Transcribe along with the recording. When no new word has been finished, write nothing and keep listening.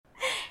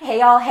Hey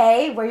y'all,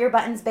 hey, we're your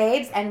Buttons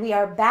babes, and we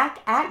are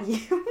back at you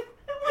with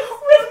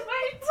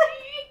my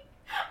tea.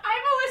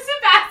 I'm Alyssa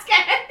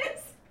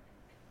Vasquez.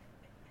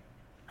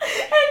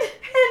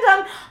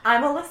 and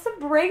I'm Alyssa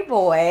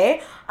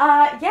Brayboy.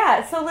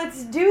 So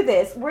let's do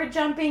this. We're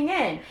jumping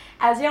in.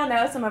 As y'all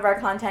know, some of our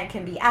content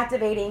can be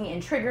activating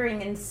and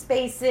triggering in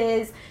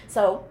spaces,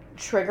 so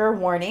trigger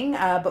warning,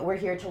 but we're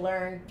here to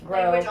learn,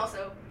 grow. Language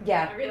also.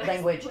 Yeah,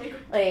 language.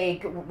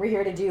 Like, we're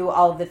here to do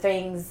all of the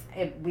things.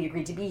 We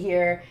agreed to be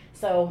here,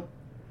 so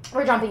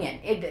we're jumping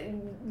in.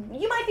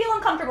 You might feel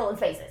uncomfortable in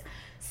spaces.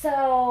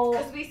 So...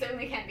 Because we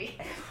certainly can be.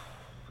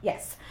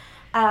 Yes.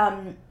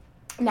 Now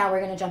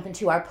we're going to jump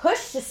into our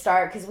push to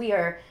start, because we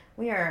are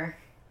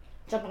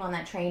jumping on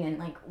that train and,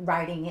 like,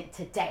 riding it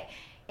today.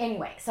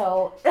 Anyway,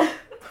 so...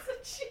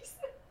 Push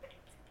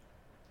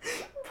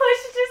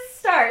to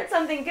start.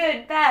 Something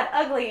good, bad,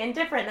 ugly, and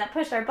different that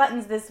pushed our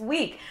buttons this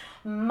week.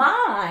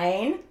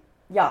 Mine,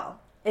 y'all,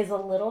 is a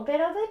little bit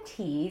of a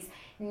tease.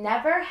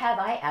 Never have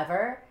I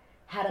ever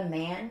had a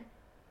man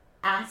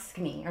ask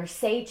me or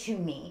say to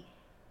me,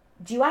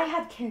 do I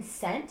have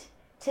consent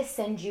to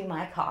send you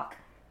my cock?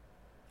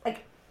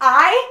 Like,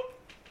 I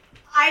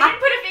didn't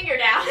put a finger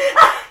down.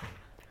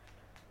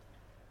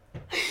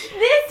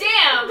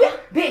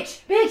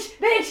 Bitch.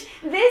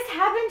 This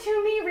happened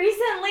to me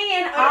recently,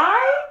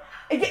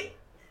 and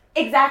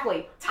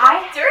exactly.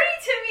 Talk dirty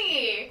to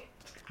me.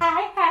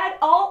 I had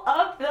all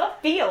of the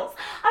feels.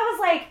 I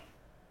was like,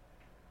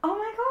 oh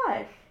my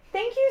God,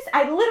 thank you.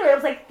 I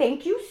was like,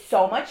 thank you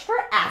so much for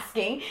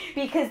asking,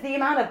 because the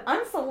amount of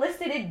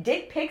unsolicited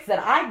dick pics that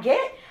I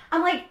get,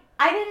 I'm like,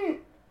 I didn't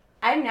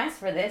ask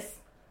for this.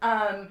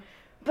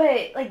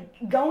 But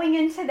like going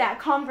into that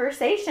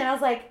conversation, I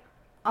was like,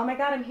 oh my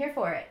God, I'm here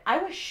for it. I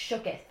was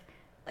shooketh.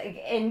 Like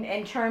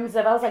in terms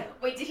of, I was like,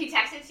 wait, did he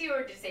text it to you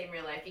or did he say in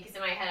real life? Because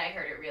in my head I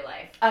heard it real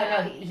life. Oh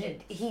no,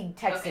 he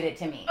texted it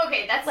to me.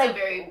 Okay, that's like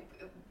very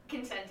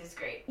consent is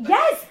great. Okay.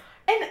 Yes,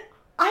 and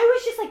I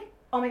was just like,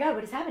 oh my God,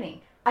 what is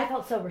happening? I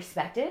felt so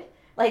respected.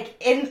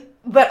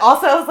 But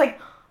also I was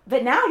like,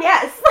 but now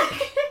yes.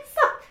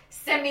 So,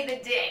 send me the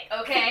dick,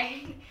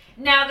 okay?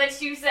 Now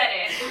that you said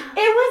it. It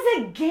was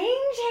a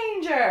game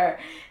changer.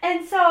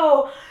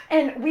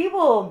 And we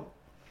will.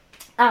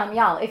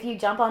 Y'all, if you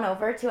jump on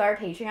over to our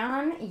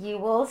Patreon, you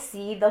will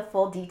see the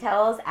full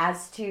details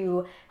as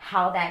to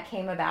how that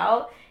came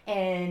about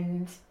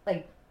and,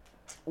 like,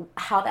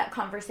 how that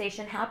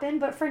conversation happened.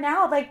 But for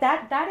now, like,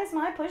 that is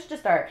my push to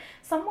start.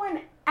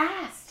 Someone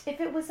asked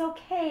if it was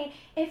okay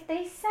if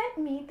they sent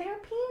me their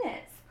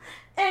penis.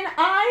 And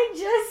I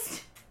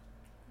just...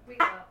 We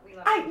love it.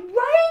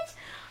 Right?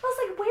 I was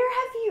like, where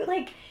have you,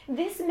 like,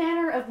 this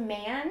manner of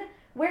man,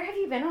 where have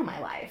you been all my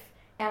life?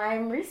 And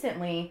I'm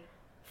recently...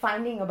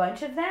 finding a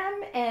bunch of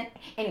them, and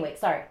anyway,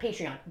 sorry,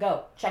 Patreon,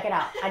 go check it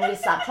out. I need to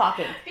stop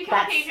talking.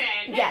 Become a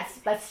patron. Yes,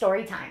 that's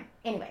story time.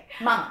 Anyway,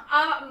 Mama.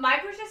 My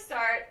push to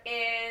start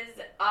is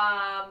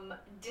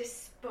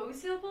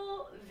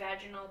disposable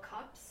vaginal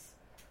cups.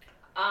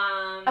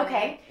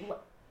 Okay.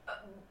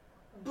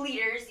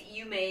 Bleeders,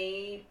 you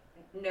may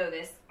know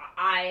this.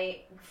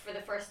 I, for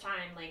the first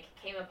time, like,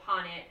 came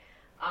upon it.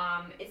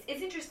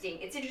 It's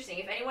interesting. It's interesting.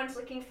 If anyone's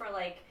looking for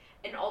like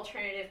an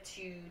alternative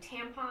to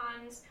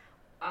tampons.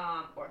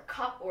 Or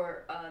cup,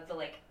 or the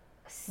like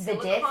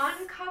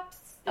silicone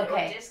cups, or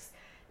discs.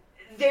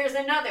 There's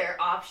another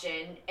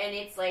option, and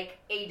it's like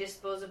a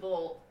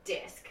disposable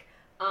disc.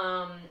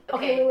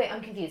 Okay, wait, I'm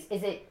confused.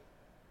 Is it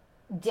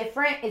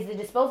different? Is the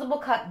disposable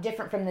cup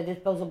different from the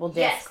disposable disc?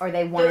 Yes, or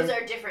they those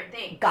are different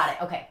things. Got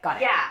it. Okay,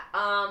 got it. Yeah.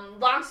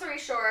 Long story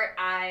short,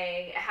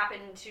 I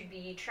happened to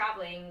be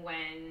traveling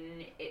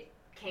when it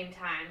came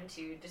time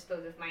to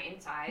dispose of my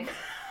insides,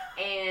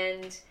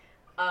 and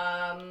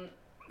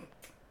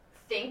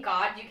thank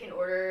God you can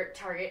order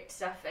Target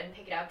stuff and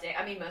pick it up day.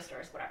 I mean, most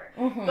stores, whatever.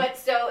 Mm-hmm. But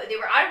so they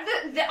were out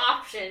of the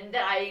option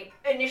that I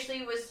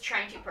initially was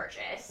trying to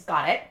purchase.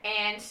 Got it.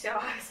 And so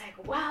I was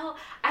like, well,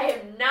 I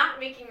am not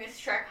making this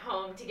trek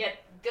home to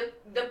get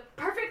the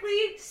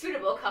perfectly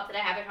suitable cup that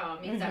I have at home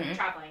because I'm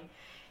traveling.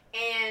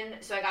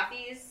 And so I got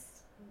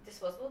these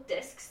disposable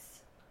discs,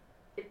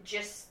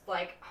 just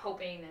like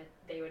hoping that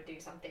they would do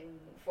something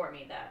for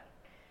me that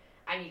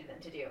I needed them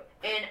to do.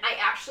 And I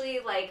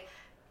actually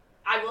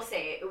I will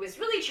say, it was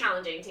really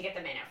challenging to get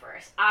them in at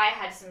first. I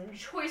had some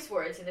choice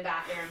words in the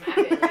bathroom at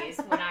Billy's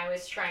when I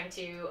was trying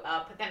to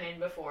put them in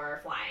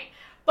before flying.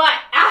 But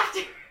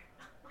after a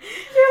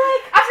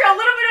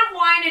little bit of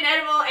wine and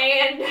edible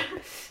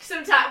and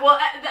some time, well,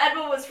 the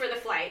edible was for the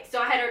flight,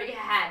 so I had already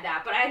had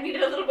that, but I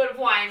needed a little bit of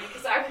wine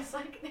because I was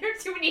like, there are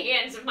too many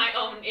hands of my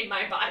own in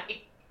my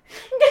body.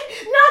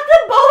 Not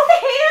the both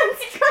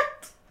hands!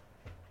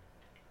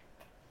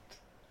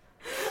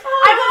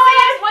 I will say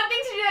it's one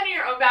thing to do that in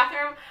your own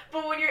bathroom,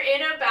 but when you're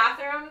in a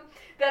bathroom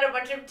that a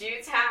bunch of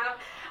dudes have,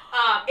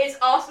 it's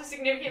also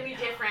significantly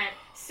different.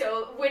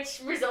 So,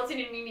 which resulted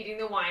in me needing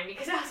the wine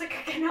because I was like,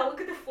 I cannot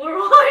look at the floor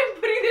while I'm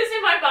putting this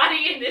in my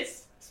body in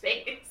this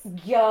space.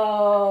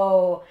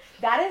 Yo,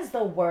 that is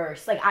the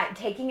worst. Like,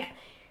 taking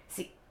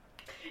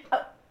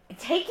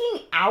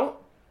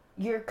out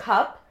your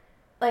cup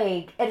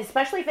like, and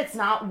especially if it's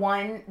not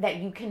one that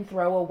you can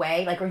throw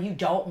away, like, or you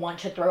don't want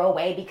to throw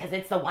away because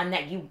it's the one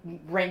that you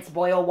rinse,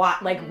 boil,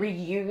 like,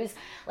 reuse,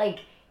 like,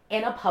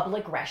 in a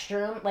public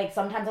restroom, like,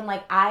 sometimes I'm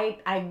like, I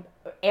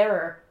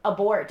error,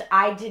 abort,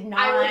 I did not.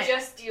 I will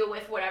just deal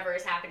with whatever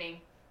is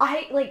happening.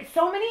 Like,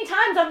 so many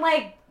times I'm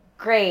like,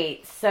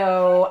 great,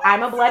 so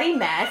I'm a bloody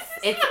mess.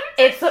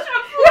 It's a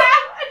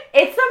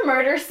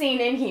murder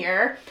scene in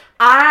here.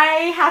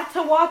 I have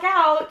to walk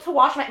out to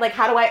wash my, like,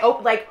 how do I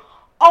open, like,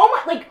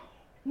 oh my, like,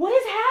 what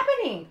is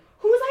happening?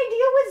 Whose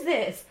idea was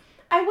this?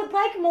 I would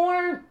like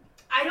more.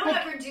 I don't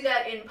ever do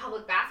that in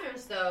public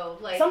bathrooms, though.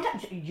 Like,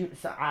 sometimes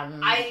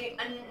I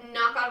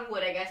knock on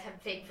wood, I guess, have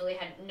thankfully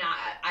had not.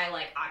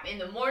 I'm in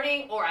the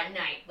morning or at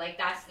night. Like,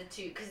 that's the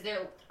two, because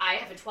I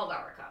have a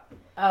 12-hour cup.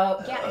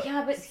 Oh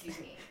yeah, but excuse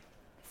me.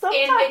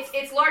 Sometimes.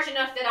 And it's large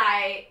enough that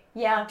I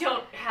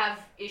don't have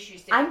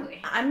issues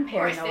typically. I'm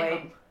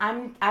paranoid.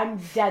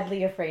 I'm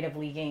deadly afraid of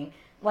leaking.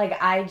 Like,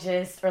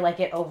 or like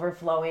it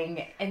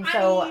overflowing, and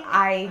so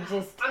I'm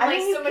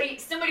like,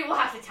 somebody will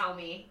have to tell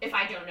me if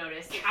I don't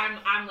notice.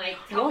 I'm like,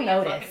 tell me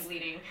I'm fucking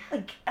bleeding.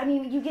 Like, I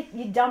mean,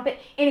 you dump it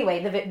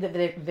anyway.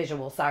 The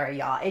visual, sorry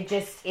y'all.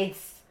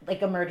 It's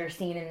like a murder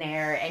scene in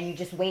there, and you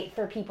just wait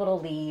for people to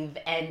leave,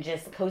 and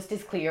just coast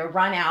is clear,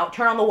 run out,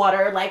 turn on the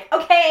water, like,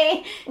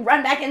 okay,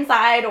 run back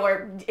inside,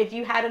 or if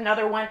you had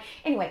another one.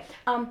 Anyway,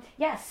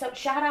 so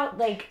shout out,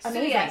 like,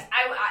 amazing. So yes,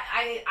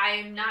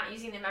 I'm not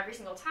using them every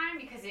single time,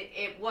 because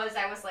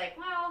I was like,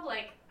 well,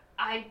 like,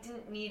 I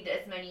didn't need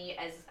as many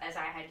as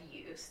I had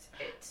used.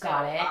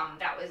 Got it.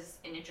 That was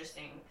an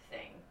interesting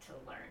thing to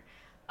learn.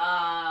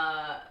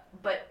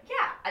 But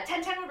yeah, a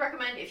 1010 would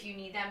recommend if you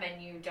need them and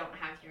you don't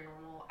have your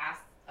normal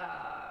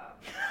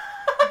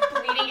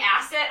bleeding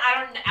asset.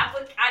 I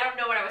don't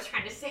know what I was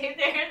trying to say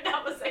there.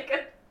 That was like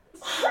a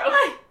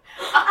stroke.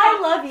 I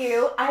love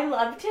you. I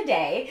love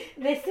today.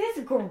 This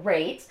is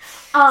great.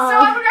 So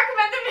I would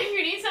recommend them if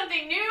you need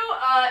something new.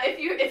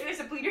 If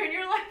there's a bleeder in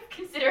your life,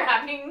 consider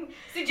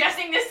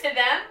suggesting this to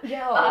them. Yo,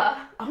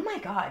 oh my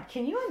God,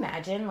 can you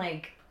imagine,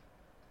 like,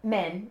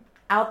 men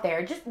out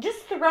there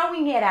just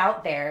throwing it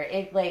out there,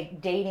 if,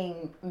 like,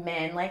 dating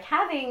men, like,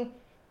 having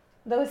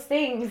those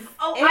things.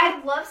 Oh,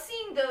 I love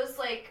seeing those,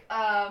 like,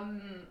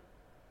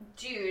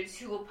 dudes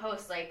who will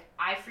post, like,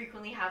 I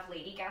frequently have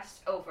lady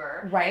guests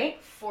over.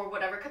 Right. For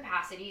whatever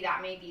capacity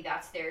that may be.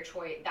 That's their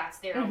choice. That's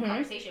their own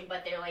conversation.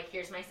 But they're like,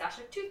 here's my stash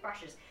of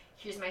toothbrushes.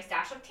 Here's my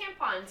stash of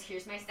tampons.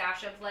 Here's my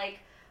stash of, like,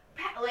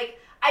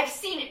 I've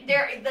seen it.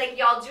 They're, like,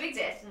 y'all do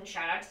exist. And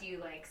shout out to you,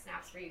 like,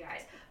 snaps for you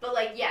guys. But,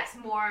 like, yes,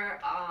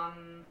 more,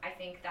 I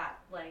think that,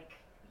 like.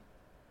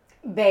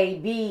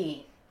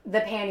 Baby,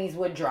 the panties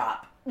would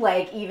drop.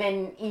 Like,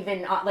 even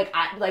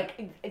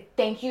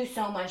thank you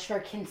so much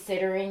for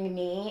considering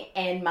me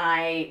and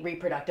my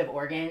reproductive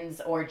organs,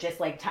 or just,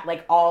 like,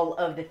 like, all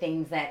of the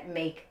things that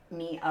make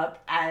me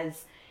up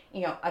as,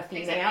 you know, a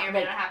female. Things that may or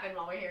may not happen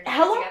while we're here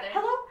together.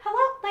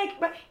 Hello, like,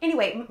 but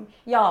anyway,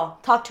 y'all,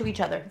 talk to each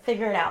other,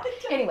 figure it out.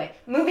 Anyway,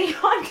 moving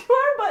on to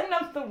our button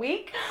of the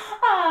week.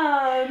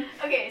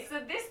 Okay,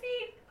 so this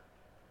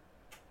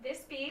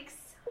week's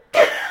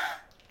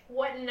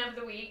button of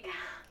the week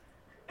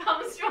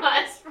comes to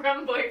us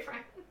from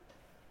boyfriend.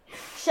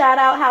 Shout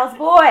out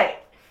houseboy.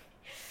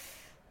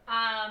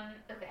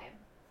 Okay.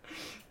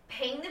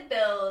 Paying the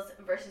bills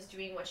versus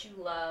doing what you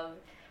love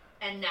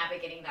and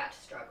navigating that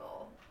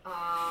struggle.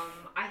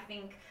 I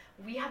think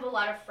we have a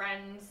lot of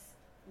friends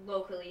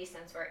locally,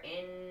 since we're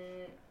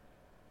in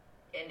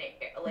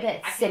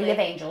like, the City of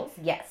Angels,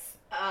 yes.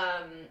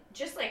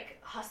 Just like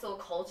hustle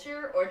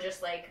culture, or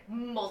just like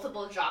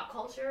multiple job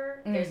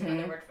culture. There's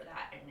another word for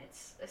that, and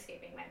it's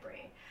escaping my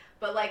brain.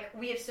 But, like,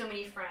 we have so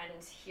many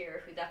friends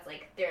here who that's,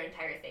 like, their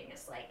entire thing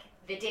is, like,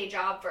 the day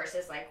job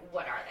versus, like,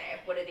 what are they?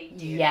 What do they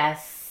do?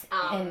 Yes.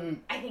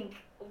 And I think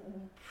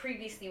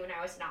previously when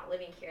I was not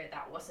living here,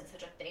 that wasn't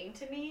such a thing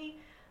to me.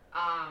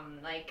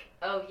 Like,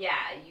 oh,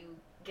 yeah, you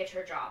get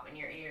your job and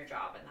you're in your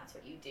job and that's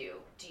what you do.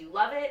 Do you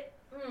love it?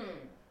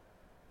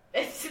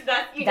 It's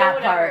that, you know,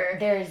 whatever. Part,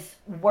 there's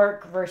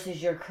work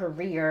versus your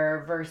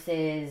career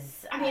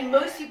versus. I mean,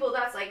 most people,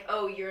 that's like,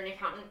 oh, you're an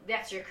accountant.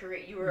 That's your career.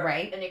 You were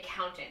an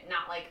accountant,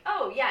 not like,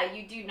 oh yeah,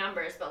 you do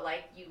numbers, but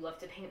like you love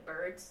to paint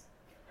birds.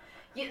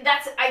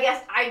 That's, I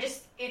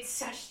guess,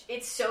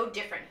 it's so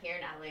different here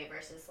in LA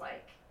versus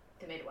like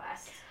the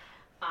Midwest.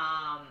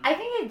 I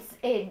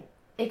think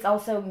it's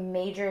also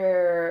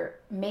major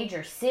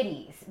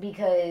cities,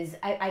 because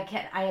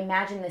I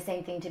imagine the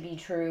same thing to be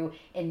true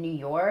in New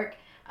York.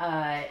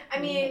 I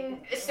mean,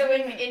 so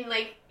in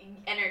like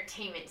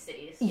entertainment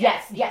cities.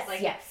 Yes.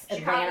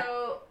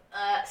 Chicago,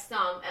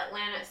 some,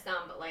 Atlanta,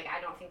 some, but like I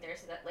don't think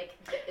there's that, like,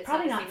 it's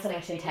probably not so like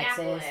much in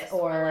Texas,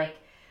 or like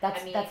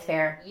that's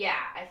fair. Yeah,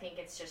 I think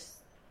it's just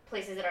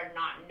places that are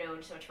not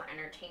known so much for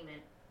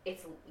entertainment.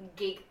 It's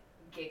gig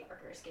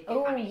workers.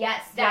 Oh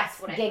yes, that's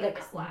what gig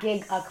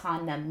gig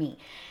economy.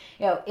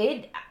 You know,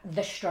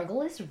 the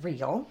struggle is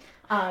real.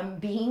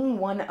 Being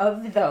one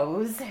of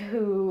those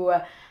who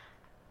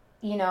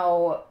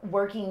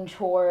working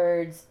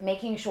towards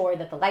making sure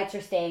that the lights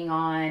are staying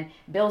on,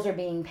 bills are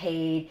being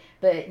paid,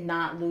 but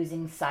not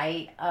losing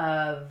sight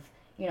of,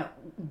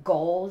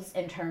 goals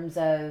in terms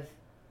of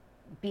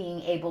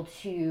being able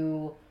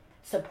to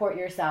support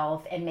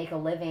yourself and make a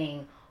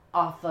living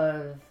off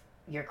of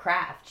your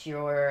craft,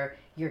 your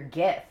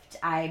gift.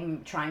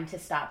 I'm trying to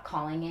stop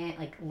calling it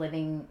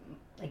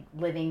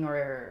living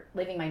or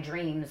living my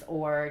dreams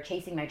or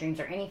chasing my dreams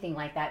or anything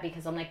like that,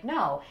 because I'm like,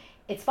 no,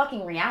 it's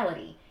fucking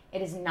reality.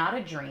 It is not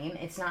a dream.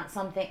 It's not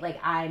something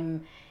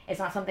it's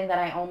not something that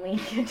I only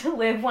get to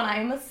live when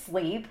I'm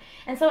asleep.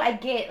 And so I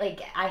get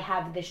I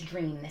have this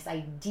dream, this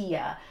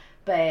idea,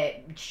 but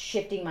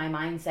shifting my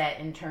mindset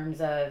in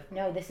terms of,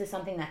 no, this is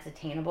something that's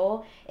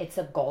attainable. It's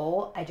a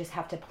goal. I just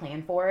have to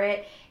plan for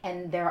it.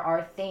 And there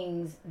are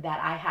things that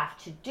I have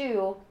to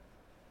do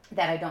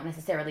that I don't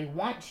necessarily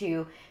want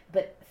to,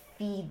 but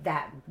feed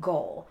that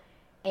goal.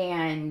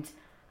 And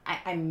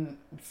I'm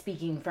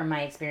speaking from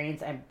my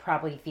experience. I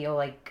probably feel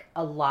like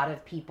a lot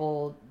of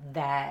people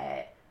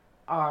that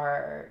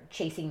are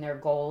chasing their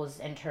goals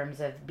in terms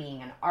of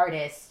being an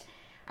artist,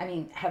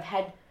 have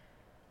had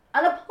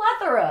a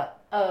plethora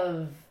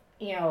of,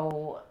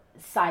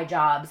 side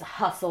jobs,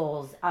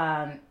 hustles.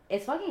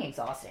 It's fucking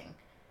exhausting.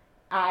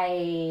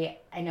 I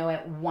know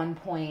at one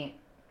point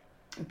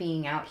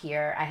being out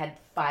here, I had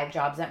 5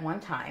 jobs at one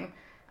time.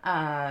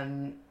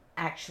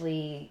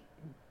 Actually,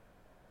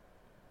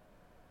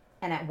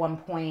 and at one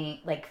point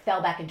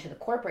fell back into the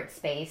corporate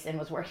space and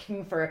was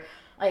working for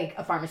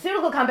a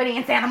pharmaceutical company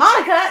in Santa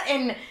Monica.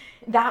 And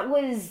that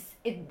was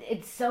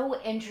it's so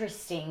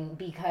interesting,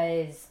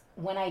 because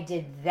when I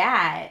did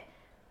that,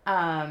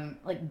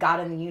 God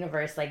in the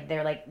universe,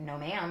 they're like, no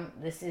ma'am,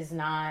 this is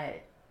not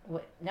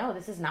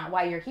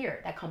why you're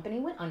here. That company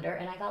went under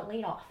and I got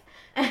laid off.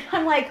 And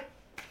I'm like,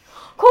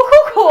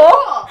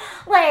 cool.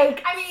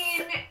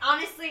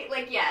 Honestly,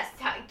 yes,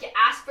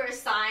 ask for a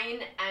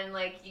sign and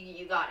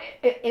you got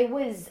it.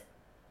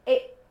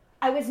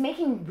 I was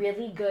making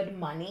really good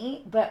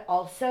money, but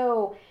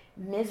also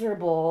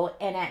miserable,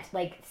 and at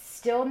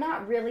still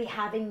not really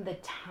having the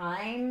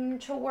time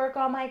to work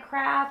on my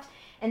craft.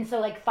 And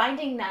so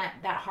finding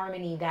that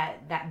harmony,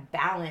 that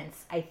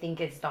balance, I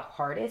think is the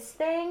hardest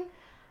thing,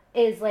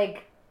 is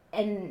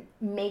and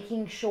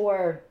making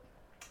sure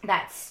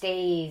that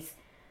stays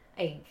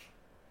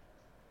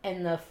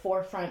in the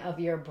forefront of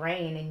your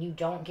brain, and you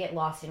don't get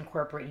lost in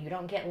corporate, you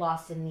don't get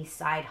lost in these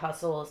side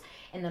hustles,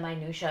 in the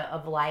minutia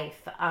of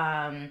life.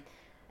 And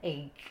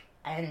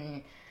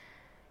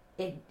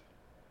it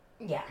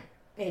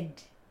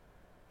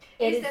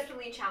is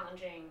definitely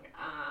challenging.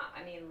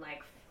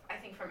 I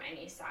think from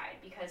any side,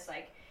 because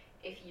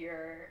if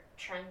you're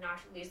trying not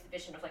to lose the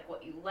vision of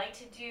what you like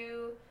to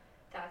do,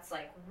 that's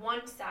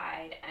one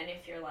side. And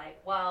if you're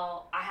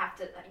well, I have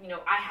to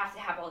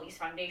have all these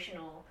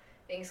foundational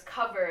things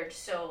covered,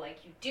 so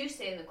you do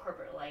stay in the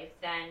corporate life,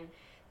 then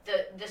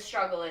the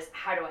struggle is,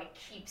 how do I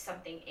keep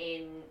something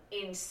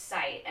in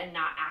sight and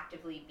not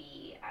actively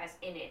be as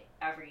in it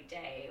every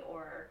day,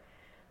 or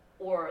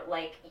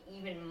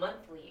even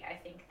monthly. I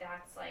think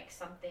that's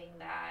something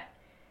that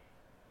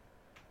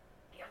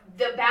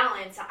the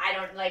balance, I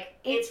don't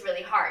it's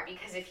really hard,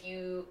 because if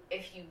you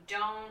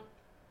don't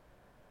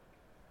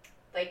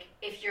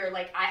if you're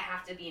I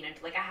have to be in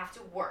it, I have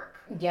to work.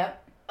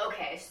 Yep.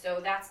 Okay,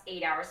 so that's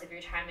 8 hours of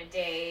your time a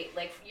day,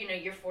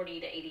 you're 40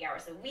 to 80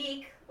 hours a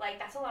week,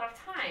 that's a lot of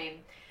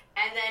time.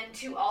 And then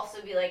to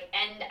also be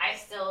and I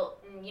still,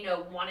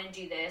 want to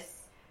do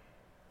this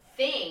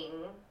thing,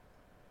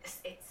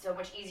 it's so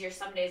much easier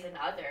some days than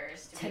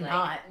others to be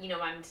not.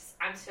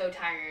 I'm so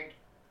tired,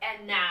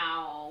 and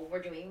now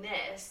we're doing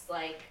this.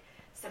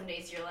 Some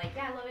days you're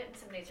yeah, I love it, and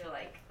some days you're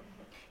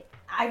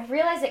I've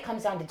realized it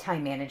comes down to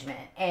time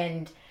management,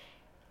 and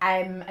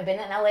I've been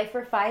in LA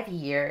for 5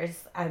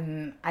 years.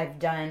 I've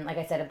done, like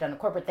I said, I've done the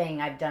corporate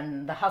thing. I've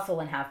done the hustle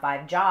and have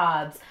 5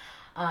 jobs.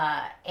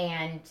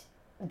 And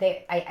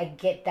I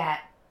get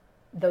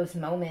those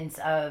moments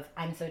of,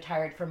 I'm so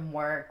tired from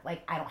work.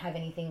 I don't have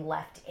anything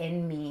left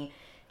in me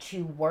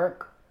to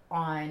work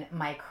on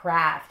my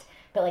craft.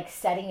 But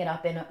setting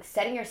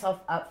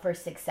yourself up for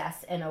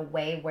success in a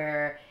way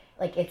where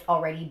it's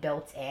already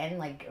built in,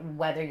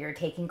 whether you're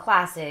taking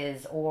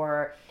classes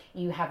or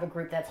you have a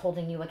group that's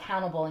holding you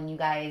accountable and you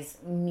guys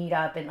meet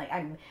up,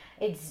 and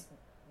it's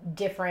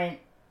different.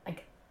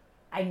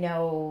 I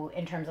know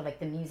in terms of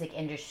the music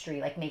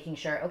industry, making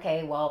sure,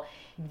 okay, well,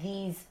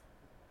 these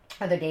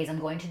are the days I'm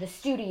going to the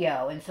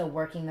studio, and so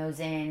working those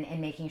in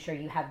and making sure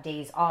you have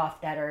days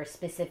off that are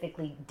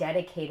specifically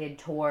dedicated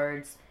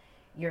towards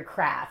your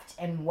craft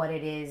and what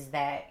it is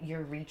that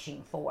you're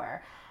reaching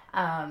for.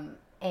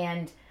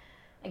 And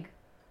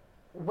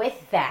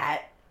with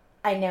that,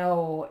 I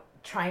know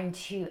trying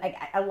to,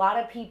 a lot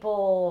of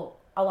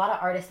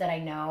artists that I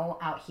know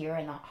out here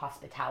in the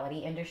hospitality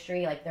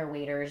industry, they're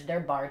waiters, they're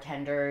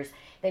bartenders,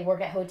 they work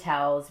at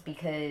hotels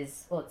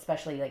because, well,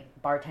 especially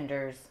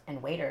bartenders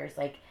and waiters,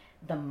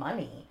 the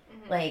money,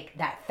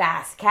 that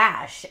fast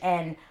cash.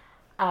 And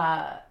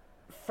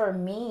for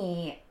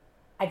me,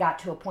 I got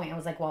to a point, I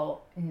was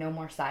well, no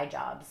more side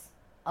jobs.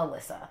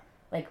 Alyssa,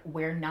 like,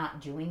 we're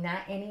not doing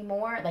that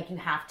anymore. Like, you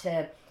have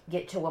to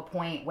get to a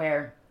point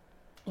where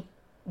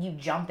you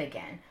jump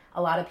again.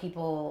 A lot of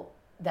people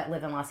that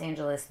live in Los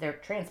Angeles, they're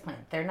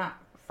transplant. They're not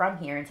from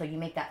here. And so you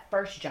make that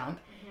first jump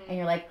and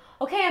you're like,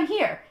 okay, I'm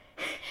here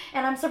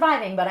and I'm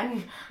surviving, but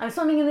I'm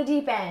swimming in the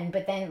deep end.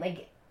 But then,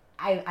 like,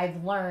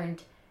 I've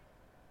learned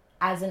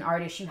as an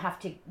artist, you have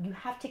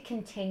to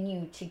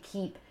continue to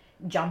keep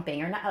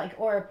jumping, or not, like,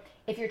 or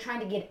if you're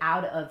trying to get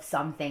out of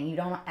something, you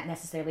don't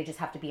necessarily just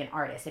have to be an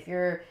artist. If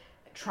you're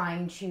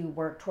trying to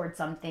work towards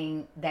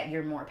something that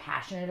you're more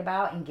passionate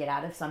about and get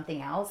out of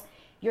something else,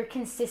 you're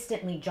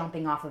consistently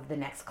jumping off of the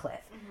next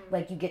cliff.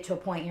 Like, you get to a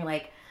point and you're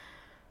like,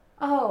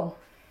 oh,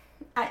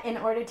 in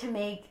order to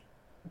make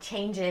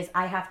changes,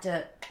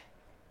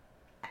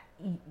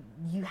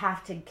 you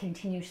have to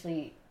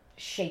continuously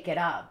shake it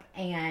up.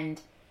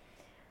 And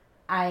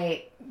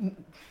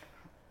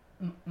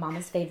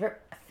Mama's favorite,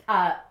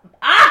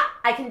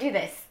 I can do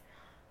this.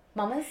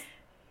 Mama's,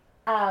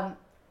 oh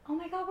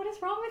my God, what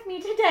is wrong with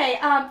me today?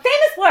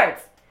 Famous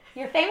words.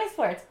 Your famous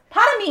words.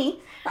 Pardon me.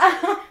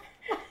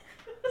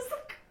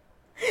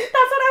 That's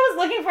what I was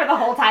looking for the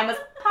whole time, was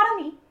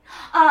pardon me.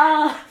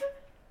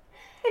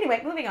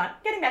 Anyway, moving on.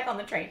 Getting back on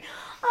the train.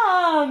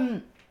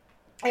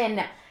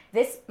 And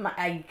this,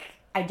 I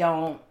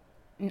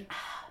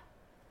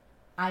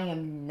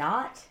am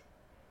not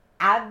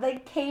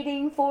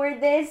advocating for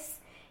this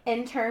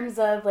in terms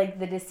of, like,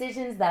 the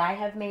decisions that I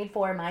have made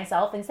for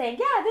myself and saying,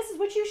 yeah, this is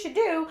what you should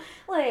do.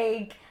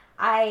 Like,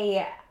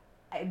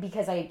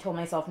 because I told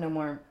myself no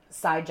more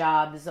side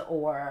jobs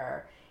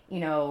or,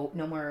 no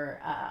more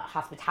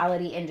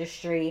hospitality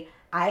industry,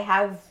 I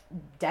have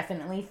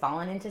definitely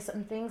fallen into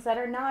some things that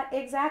are not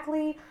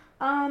exactly,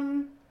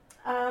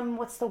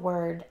 what's the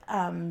word?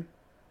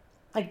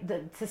 Like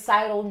the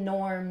societal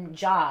norm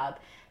job,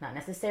 not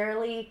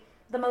necessarily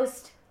the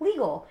most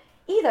legal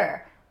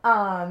either.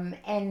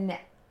 And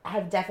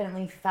have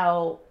definitely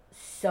felt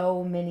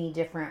so many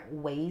different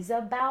ways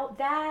about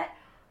that,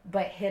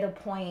 but hit a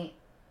point,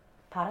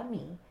 pardon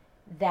me,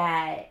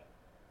 that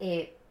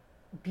it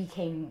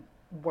became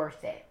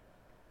worth it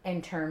in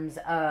terms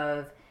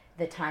of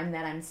the time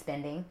that I'm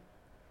spending,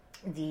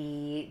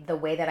 the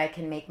way that I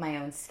can make my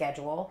own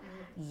schedule.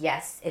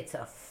 Yes, it's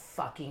a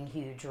fucking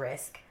huge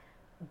risk,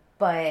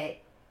 but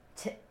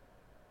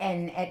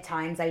and at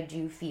times I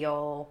do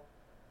feel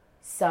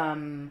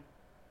some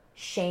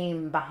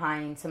shame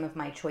behind some of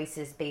my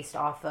choices based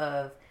off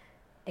of,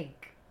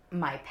 like,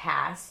 my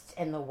past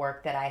and the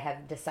work that I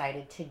have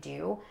decided to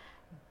do.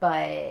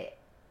 But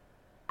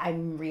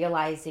I'm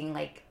realizing,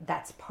 like,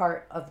 that's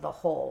part of the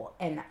whole,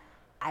 and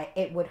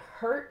it would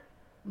hurt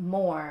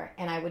more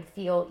and I would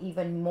feel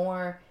even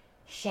more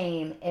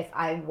shame if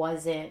I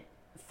wasn't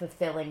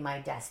fulfilling my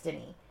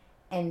destiny.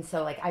 And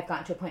so, like, I've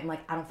gotten to a point, I'm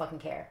like, I don't fucking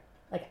care.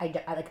 Like,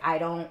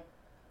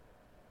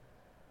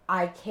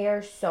 I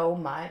care so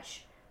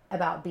much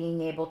about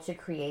being able to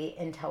create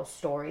and tell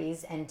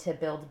stories and to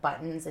build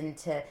buttons and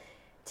to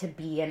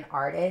be an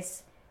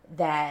artist,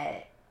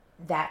 that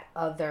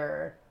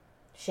other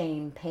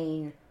shame,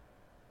 pain,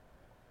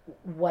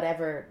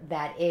 whatever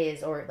that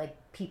is, or, like,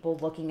 people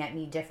looking at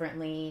me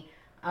differently,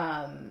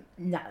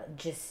 not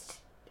just,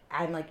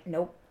 I'm like,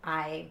 nope,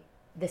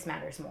 this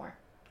matters more.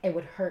 It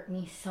would hurt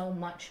me so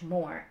much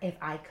more if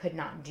I could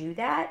not do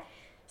that.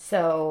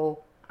 So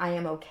I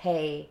am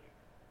okay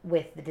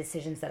with the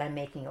decisions that I'm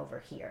making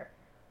over here.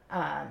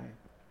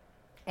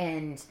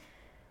 And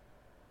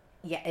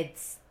yeah,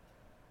 it's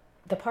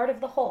the part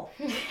of the whole.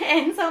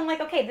 And so I'm like,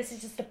 okay, this is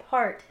just a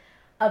part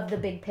of the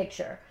big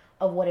picture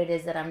of what it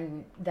is that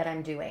I'm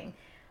doing.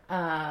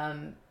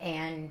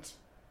 And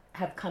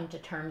have come to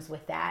terms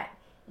with that.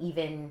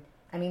 Even,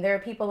 I mean, there are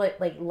people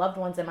that, like, loved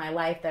ones in my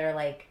life that are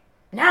like,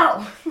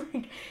 no,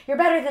 like, you're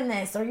better than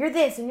this, or you're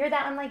this and you're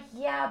that. I'm like,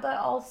 yeah, but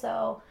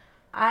also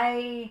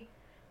and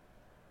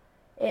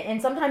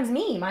sometimes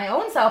me, my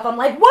own self, I'm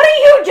like, what are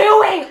you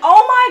doing?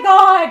 Oh my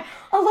God,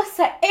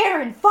 Alyssa,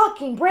 Aaron,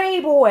 fucking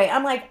Bray Boy.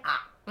 I'm like,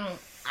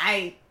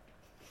 I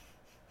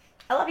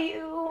love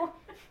you.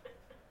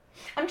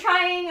 I'm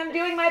trying. I'm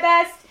doing my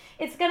best.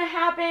 It's gonna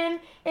happen.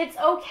 It's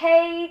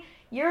okay.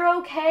 You're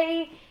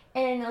okay.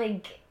 And,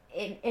 like,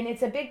 and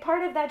it's a big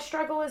part of that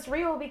struggle is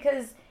real,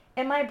 because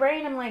in my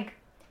brain, I'm like,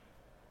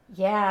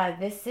 yeah,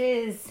 this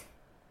is,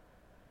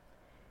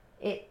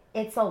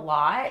 it's a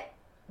lot,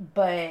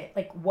 but,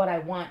 like, what I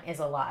want is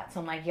a lot. So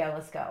I'm like, yeah,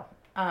 let's go.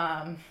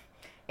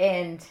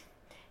 And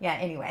yeah,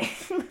 anyway,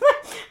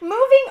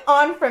 moving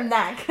on from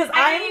that, because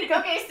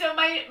okay, so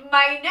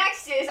my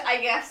next is, I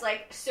guess,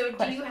 like, so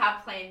do you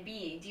have plan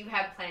B? Do you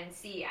have plan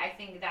C? I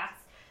think that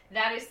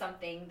is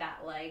something that,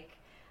 like,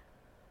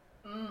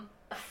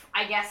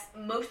 I guess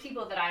most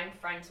people that I'm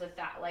friends with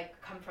that, like,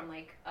 come from,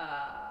 like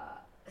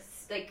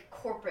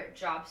corporate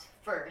jobs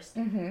first,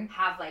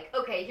 have, like,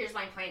 okay, here's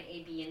my plan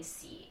A, B, and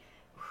C,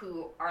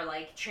 who are,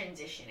 like,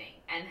 transitioning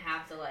and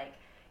have to, like,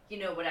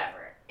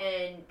 whatever.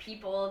 And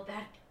people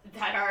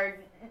that are,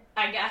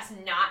 I guess,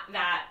 not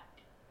that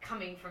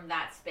coming from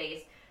that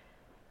space,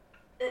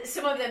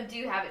 some of them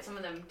do have it, some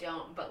of them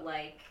don't, but,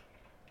 like,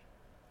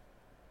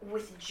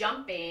 with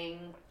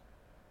jumping,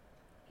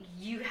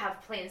 you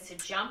have plans to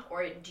jump,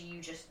 or do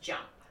you just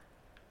jump?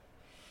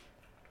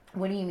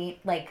 What do you mean?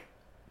 Like,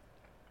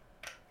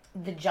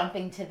 the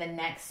jumping to the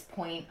next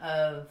point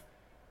of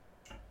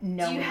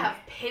knowing? Do you have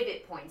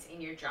pivot points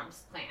in your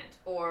jumps planned?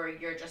 Or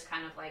you're just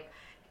kind of like,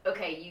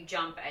 okay, you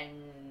jump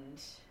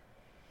and...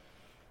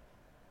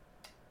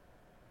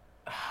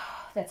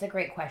 That's a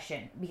great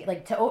question.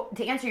 Like,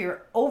 to answer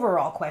your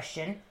overall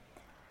question,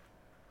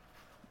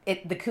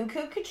 the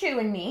cuckoo cuckoo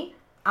in me,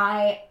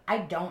 I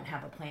don't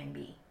have a plan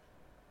B.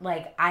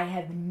 Like, I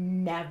have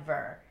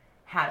never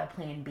had a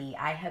plan B.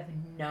 I have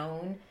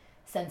known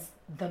since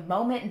the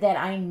moment that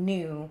I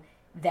knew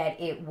that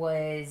it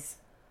was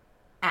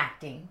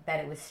acting, that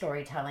it was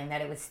storytelling,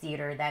 that it was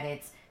theater, that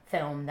it's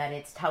film, that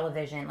it's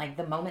television. Like,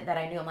 the moment that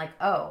I knew, I'm like,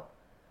 oh,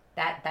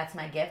 that's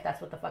my gift.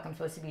 That's what the fuck I'm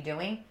supposed to be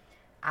doing.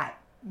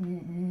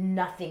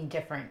 Nothing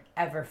different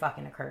ever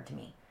fucking occurred to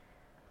me.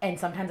 And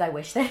sometimes I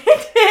wish that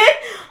it did.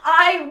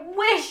 I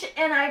wish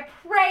and I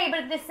pray,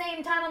 but at the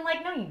same time, I'm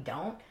like, no, you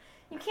don't.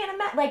 You can't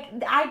imagine. Like,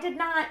 I did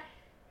not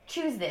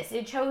choose this.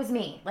 It chose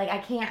me. Like, I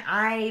can't.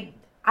 I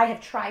have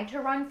tried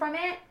to run from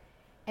it.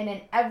 And in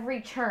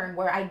every turn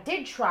where I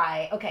did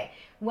try, okay,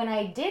 when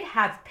I did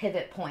have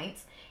pivot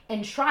points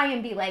and try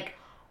and be like,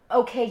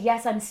 okay,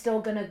 yes, I'm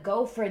still going to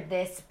go for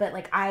this. But,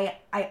 like, I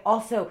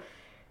also,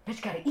 I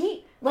just got to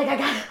eat.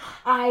 Like,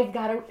 I've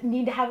got to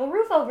need to have a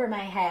roof over my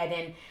head.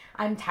 And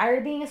I'm tired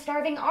of being a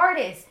starving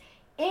artist.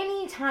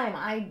 Anytime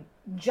I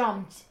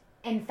jumped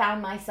and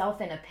found myself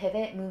in a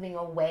pivot, moving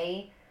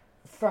away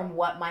from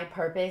what my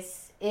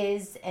purpose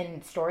is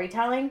in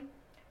storytelling,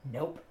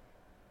 nope.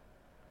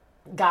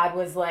 God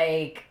was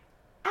like,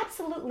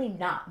 absolutely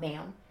not,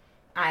 ma'am.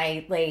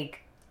 I, like,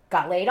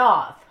 got laid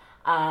off.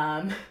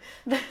 The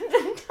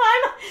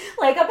time,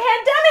 like, a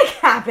pandemic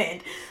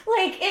happened.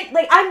 Like,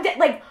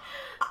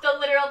 the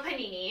literal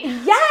panini.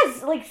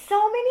 Yes, like,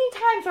 so many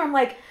times where I'm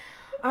like,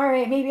 all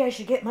right, maybe I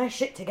should get my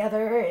shit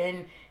together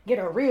and get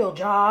a real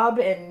job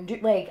and do,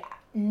 like,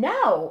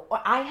 no.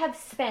 I have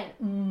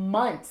spent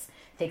months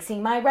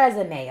fixing my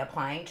resume,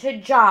 applying to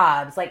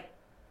jobs, like,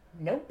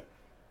 nope.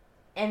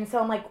 And so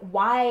I'm like,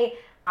 why?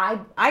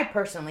 I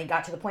personally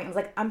got to the point, I was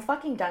like, I'm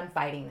fucking done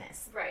fighting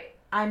this. Right.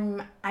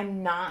 I'm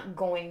not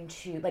going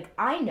to, like,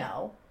 I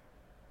know,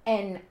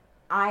 and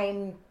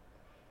I'm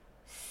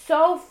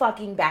so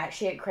fucking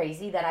batshit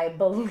crazy that I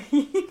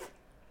believe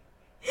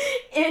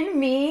in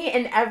me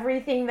and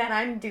everything that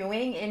I'm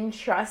doing, in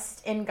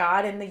trust in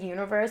God and the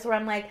universe, where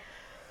I'm like,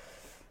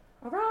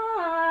 all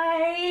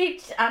right,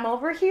 I'm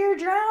over here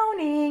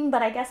drowning,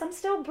 but I guess I'm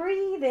still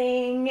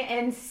breathing.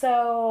 And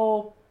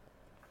so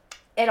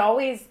it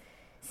always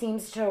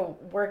seems to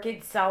work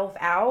itself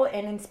out.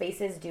 And in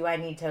spaces, do I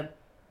need to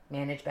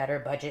manage better,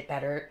 budget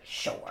better?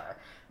 Sure.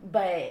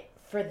 But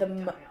for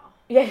the...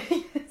 Yeah.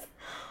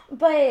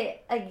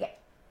 But,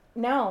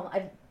 no,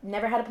 I've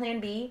never had a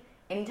plan B.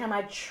 Anytime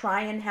I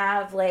try and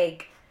have,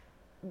 like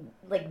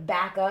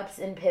backups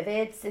and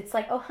pivots, it's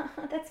like, oh,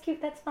 that's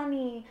cute, that's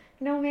funny.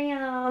 No,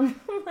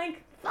 ma'am.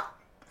 Like,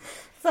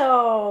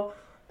 so,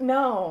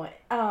 no.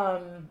 Yeah,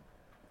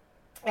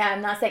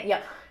 I'm not saying,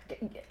 yeah,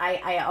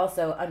 I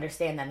also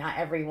understand that not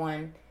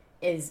everyone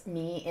is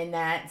me in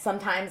that.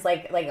 Sometimes,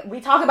 like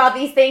we talk about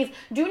these things,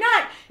 do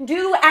not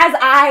do as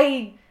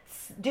I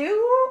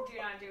do. Do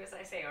not do as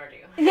I say or do.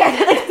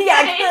 Yeah,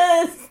 yeah,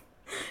 because...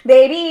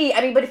 Baby, I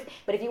mean, but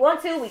if you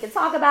want to, we can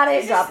talk about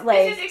it.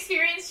 This is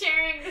experience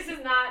sharing. This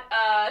is not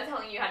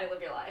telling you how to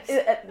live your lives.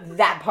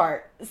 That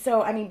part.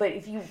 So, I mean, but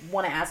if you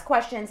want to ask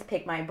questions,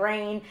 pick my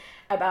brain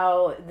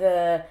about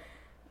the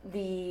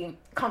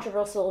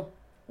controversial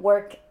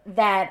work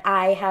that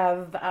I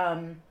have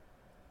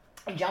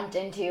jumped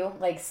into,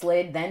 like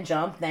slid, then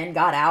jumped, then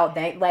got out.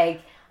 Then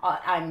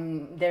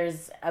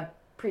there's a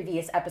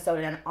previous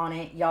episode on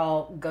it.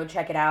 Y'all go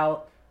check it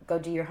out. Go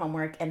do your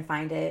homework and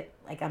find it.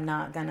 Like, I'm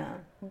not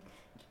gonna...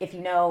 If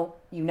you know,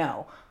 you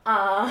know.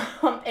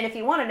 And if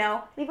you want to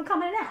know, leave a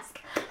comment and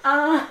ask.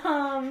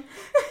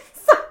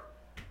 So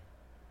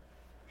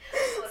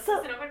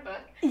it's an open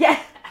book. Yeah.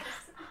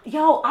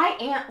 Yo, I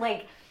am,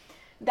 like...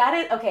 That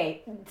is...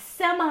 Okay,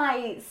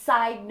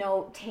 semi-side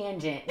note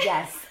tangent.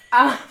 Yes.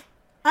 I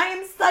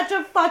am such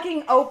a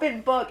fucking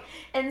open book.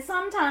 And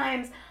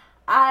sometimes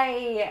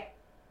I...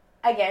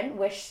 Again,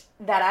 wish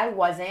that I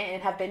wasn't,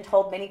 and have been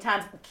told many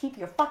times, keep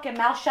your fucking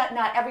mouth shut,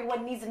 not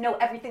everyone needs to know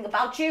everything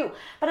about you.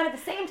 But at the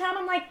same time,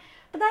 I'm like,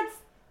 but that's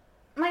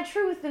my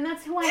truth, and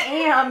that's who I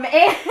am.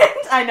 And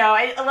I know,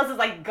 unless it's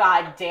like,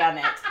 God damn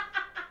it.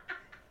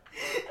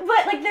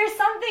 But, like, there's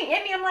something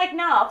in me, I'm like,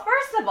 no,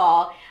 first of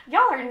all,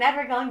 y'all are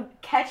never going to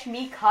catch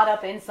me caught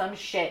up in some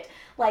shit.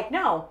 Like,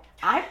 no,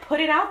 I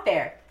put it out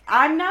there.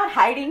 I'm not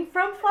hiding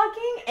from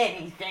fucking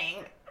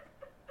anything.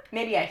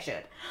 Maybe I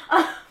should.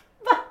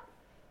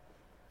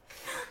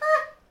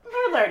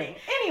 We're learning.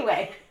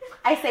 Anyway,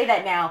 I say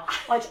that now.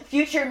 Watch,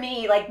 future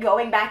me, like,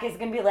 going back is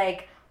going to be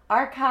like,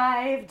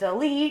 archive,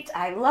 delete,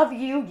 I love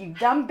you, you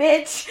dumb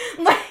bitch.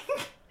 Like,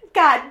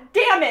 God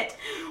damn it.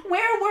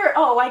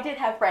 I did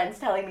have friends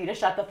telling me to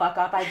shut the fuck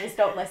up. I just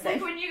don't listen.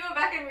 Like when you go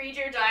back and read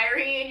your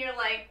diary and you're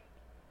like,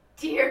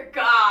 dear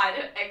God,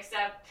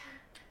 except...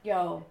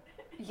 Yo,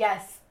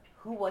 yes,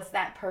 who was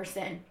that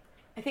person?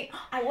 I think,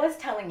 I was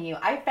telling you,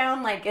 I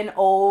found like an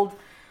old,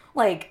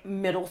 like,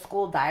 middle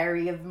school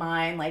diary of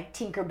mine, like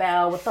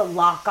Tinkerbell with the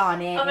lock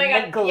on it, oh my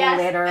and God, the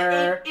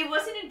glitter. Yes. It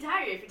wasn't a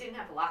diary if it didn't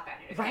have a lock on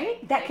it. Okay?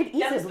 Right? That like, could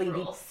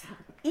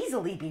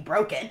easily be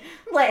broken.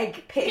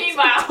 Like, pigs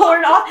Meanwhile.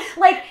 torn off.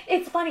 Like,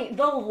 it's funny,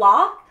 the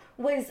lock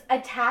was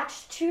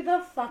attached to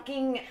the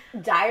fucking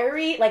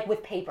diary, like,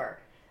 with paper.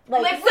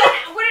 Like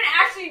wouldn't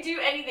actually do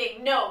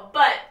anything, no,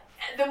 but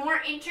the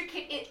more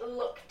intricate it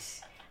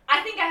looked.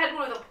 I think I had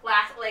one of the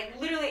plastic, like,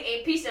 literally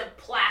a piece of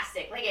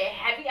plastic, like a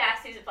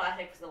heavy-ass piece of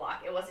plastic for the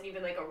lock. It wasn't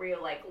even, like, a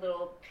real, like,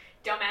 little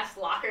dumbass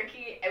locker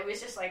key. It was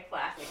just, like,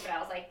 plastic, but I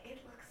was like, it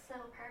looks so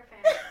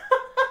perfect.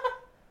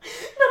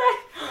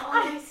 But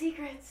all my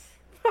secrets.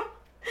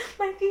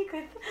 My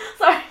secrets.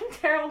 Sorry, I'm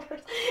terrible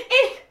person.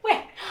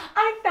 Anyway,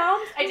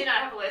 I did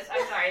not have a list.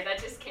 I'm sorry, that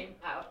just came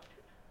out.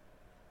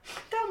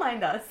 Don't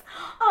mind us.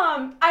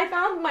 I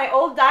found my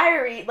old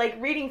diary, like,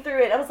 reading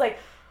through it. I was like,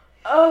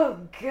 oh,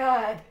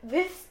 God,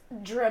 this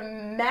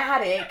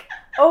dramatic,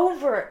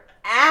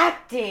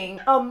 overacting,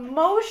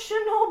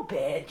 emotional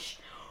bitch.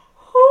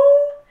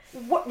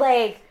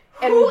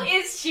 Who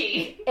is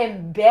she?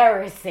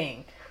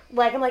 Embarrassing.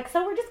 Like, I'm like,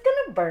 so we're just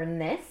gonna burn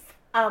this.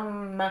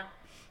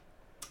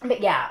 But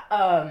yeah,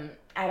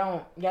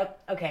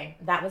 okay,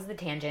 that was the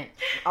tangent.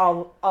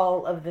 All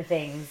of the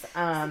things.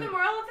 So the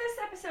moral of this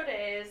episode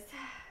is,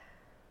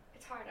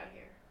 it's hard out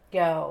here.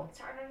 Yo. It's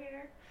hard out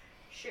here.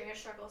 Share your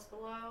struggles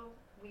below.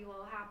 We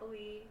will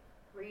happily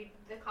read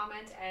the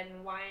comment and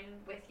whine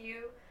with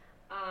you.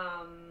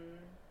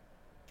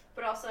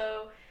 But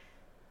also,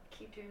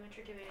 keep doing what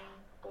you're doing,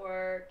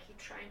 or keep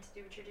trying to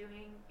do what you're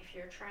doing. If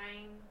you're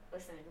trying,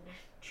 listen,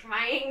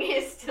 trying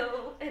is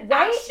still an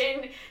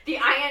action. The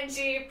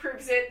ing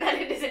proves it that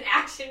it is an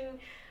action.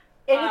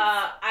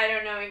 I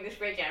don't know English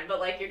breakdown, but,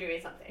 like, you're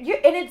doing something.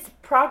 And it's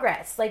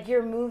progress. Like,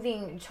 you're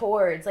moving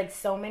towards, like,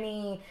 so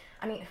many,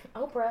 I mean,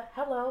 Oprah,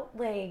 hello,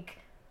 like,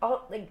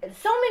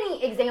 so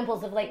many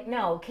examples of, like,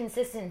 no,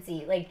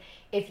 consistency. Like,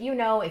 if you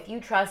know, if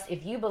you trust,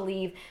 if you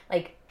believe,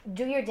 like,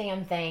 do your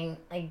damn thing.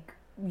 Like,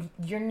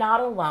 you're not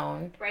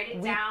alone. Write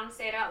it down,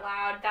 say it out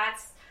loud.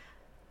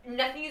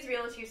 Nothing is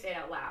real until you say it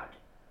out loud.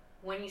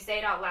 When you say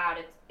it out loud,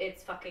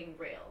 it's fucking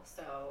real,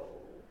 so.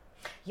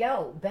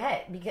 Yo,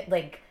 bet. Because,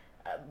 like,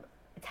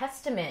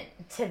 testament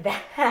to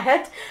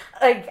that.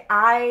 Like,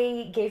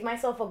 I gave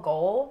myself a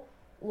goal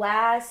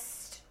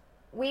last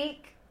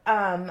week.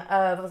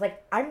 I was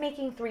like, I'm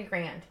making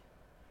 $3,000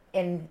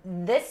 in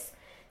this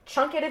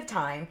chunk of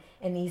time,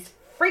 in these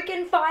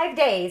freaking 5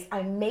 days.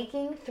 I'm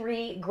making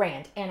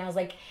 $3,000, and I was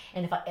like,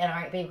 and all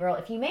right, baby girl,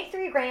 if you make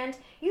 $3,000,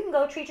 you can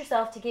go treat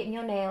yourself to getting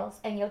your nails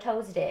and your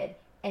toes did.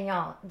 And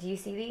y'all, do you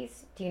see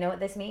these? Do you know what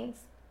this means?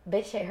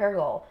 Bitch hit her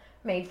goal,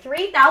 made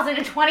 $3,020.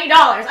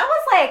 I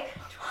was like,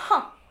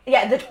 huh?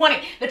 Yeah, the 20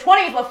 is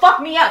what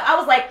fucked me up. I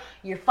was like,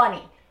 you're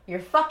funny. You're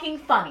fucking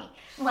funny.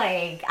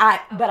 Like,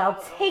 but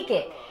I'll take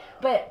it.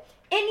 But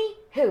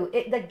anywho,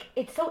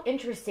 it's so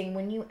interesting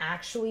when you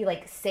actually,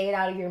 like, say it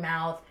out of your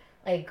mouth,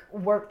 like,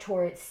 work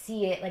towards,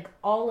 see it, like,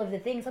 all of the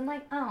things. I'm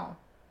like, oh,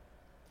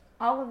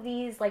 all of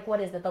these, like,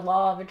 what is it, the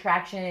law of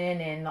attraction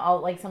and all,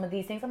 like, some of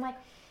these things. I'm like,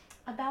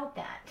 about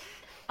that.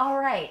 All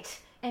right.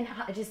 And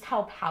just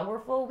how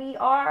powerful we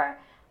are.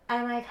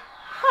 I'm like,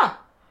 huh,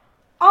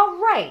 all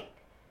right.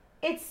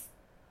 It's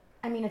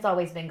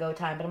always been go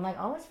time, but I'm like,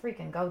 oh, it's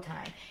freaking go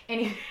time.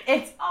 And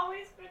it's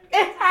always been go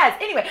time. It has.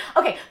 Anyway,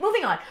 okay,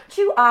 moving on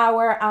to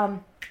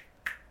our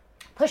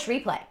push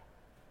replay.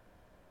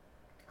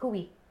 Who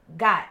we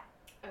got?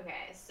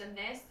 Okay, so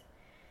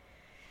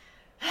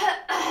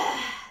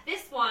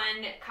this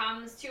one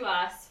comes to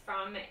us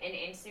from an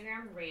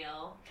Instagram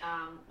reel,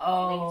 linked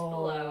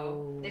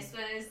below. This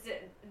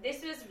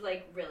was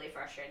like really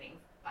frustrating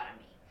out of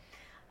me.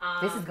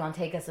 This is gonna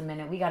take us a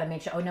minute. We gotta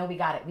make sure. Oh no, we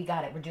got it.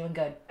 We're doing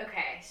good.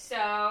 Okay,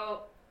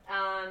 so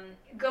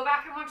go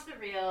back and watch the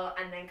reel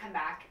and then come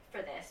back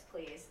for this,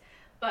 please.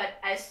 But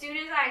as soon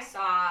as I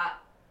saw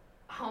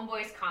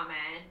Homeboy's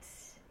comment,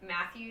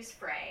 Matthew's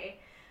fray,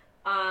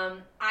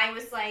 I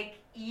was like,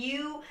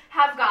 you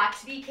have got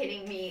to be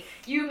kidding me.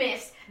 You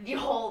missed the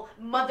whole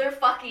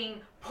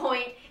motherfucking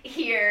point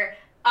here,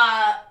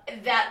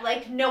 that,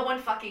 like, no one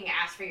fucking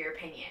asked for your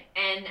opinion.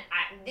 And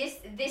this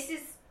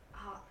is,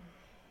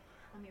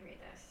 let me read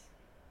this.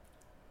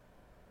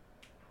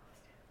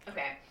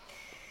 Okay.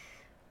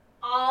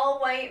 All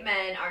white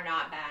men are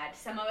not bad.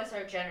 Some of us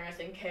are generous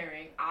and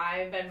caring.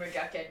 I've been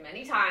rejected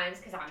many times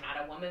because I'm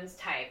not a woman's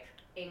type,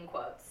 in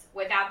quotes,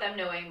 without them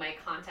knowing my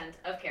content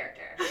of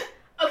character.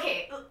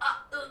 Okay,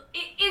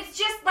 it's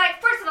just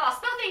like, first of all,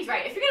 spell things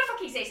right. If you're gonna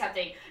fucking say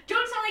something,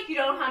 don't sound like you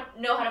don't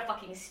know how to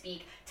fucking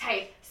speak,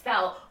 type,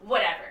 spell,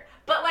 whatever.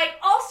 But, like,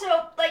 also,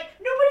 like,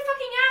 nobody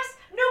fucking asked.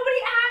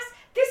 Nobody asked.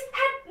 This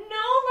had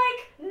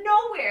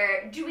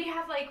nowhere do we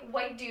have, like,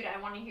 white dude, I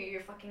want to hear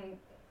your fucking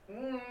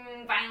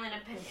violent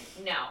opinion.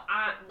 No,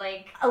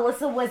 like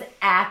Alyssa was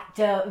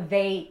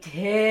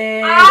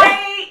activated.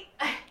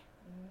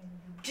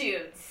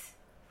 Dudes,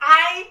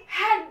 I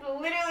had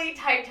literally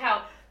typed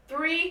out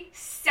 3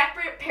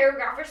 separate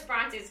paragraph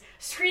responses,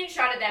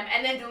 screenshotted them,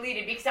 and then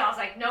deleted because I was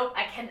like, nope,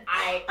 I cannot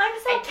act like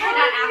this. I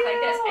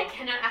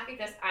cannot act like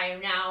this. I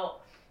am now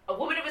a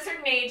woman of a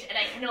certain age, and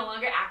I can no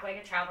longer act like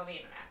a child on the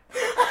internet.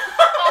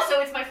 Also,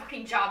 it's my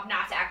fucking job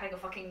not to act like a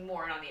fucking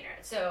moron on the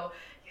internet. So,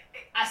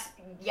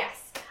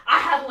 yes, I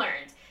have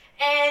learned.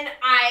 And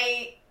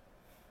I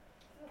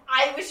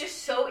was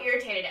just so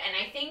irritated, and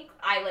I think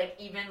I, like,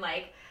 even,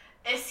 like,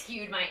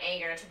 eschewed my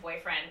anger to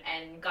boyfriend,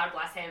 and God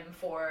bless him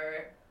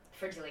for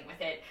dealing with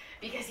it,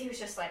 because he was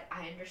just like,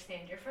 I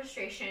understand your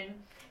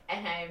frustration,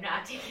 and I am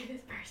not taking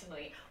this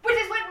personally. Which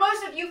is what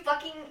most of you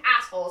fucking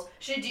assholes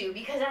should do,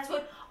 because that's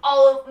what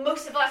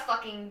most of us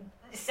fucking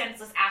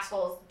senseless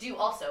assholes do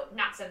also.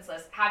 Not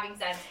senseless, having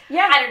sense.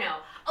 Yeah. I don't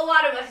know. A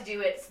lot of us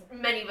do it.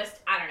 Many of us,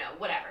 I don't know,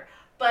 whatever.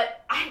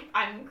 But I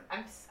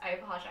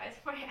apologize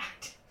for my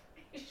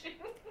activation.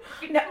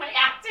 My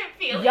active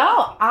feelings.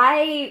 Yo,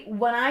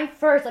 when I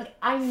first, like,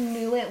 I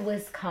knew it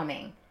was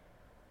coming.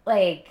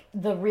 Like,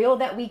 the reel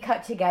that we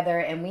cut together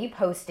and we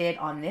posted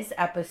on this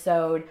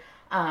episode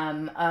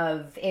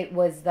of, it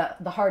was the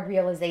hard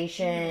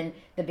realization,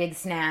 the big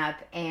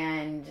snap,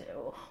 and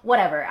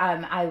whatever.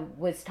 I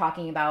was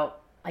talking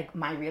about, like,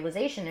 my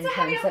realization in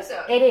terms of,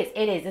 it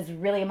is. It's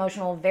really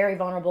emotional, very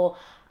vulnerable.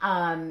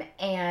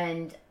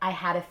 And I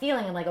had a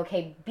feeling, I'm like,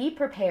 okay, be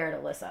prepared,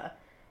 Alyssa,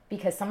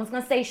 because someone's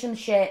going to say some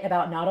shit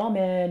about not all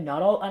men, and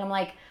I'm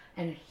like,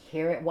 and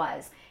here it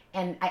was.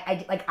 And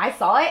I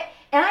saw it,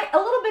 and a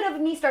little bit of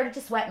me started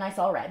to sweat, and I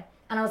saw red.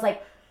 And I was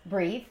like,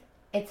 breathe.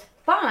 It's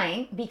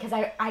fine, because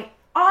I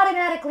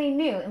automatically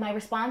knew, and my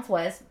response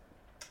was,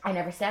 I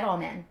never said all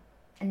men.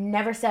 I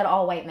never said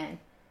all white men.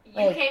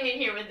 You came in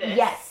here with this.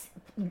 Yes.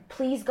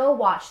 Please go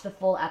watch the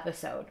full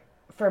episode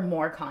for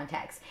more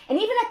context. And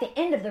even at the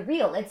end of the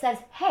reel, it says,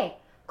 hey,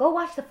 go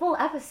watch the full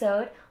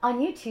episode on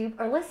YouTube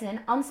or listen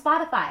on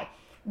Spotify.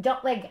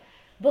 Don't, like,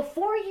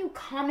 before you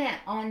comment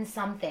on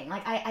something,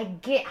 like, I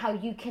get how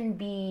you can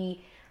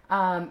be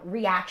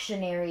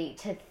reactionary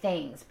to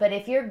things, but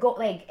if you're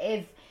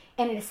and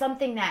it's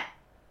something that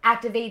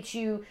activates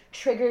you,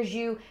 triggers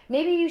you,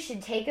 maybe you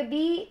should take a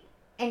beat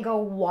and go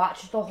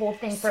watch the whole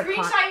thing for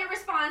screenshot your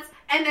response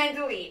and then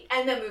delete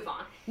and then move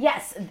on.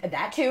 Yes,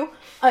 that too.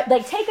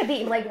 Like, take a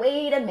beat and, like,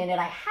 wait a minute,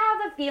 I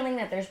have a feeling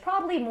that there's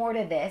probably more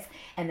to this,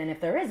 and then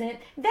if there isn't,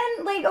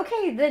 then, like,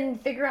 okay, then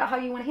figure out how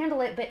you want to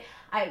handle it. But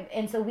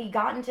and so we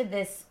got into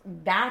this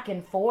back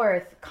and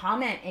forth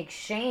comment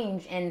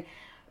exchange, and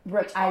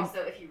which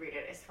also, if you read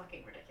it, is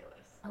fucking ridiculous.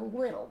 A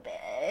little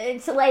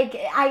bit. So, like,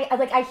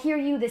 I hear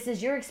you. This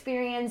is your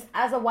experience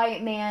as a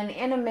white man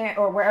in America,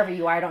 or wherever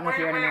you are. I don't know if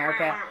you're in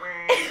America.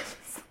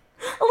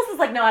 Alyssa's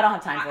like, no, I don't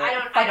have time for it.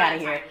 Fuck out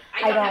of here.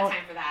 I don't have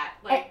time for that.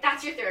 Like,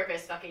 that's your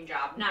therapist's fucking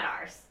job, not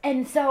ours.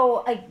 And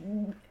so, like,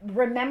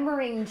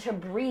 remembering to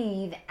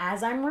breathe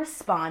as I'm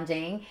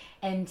responding,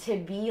 and to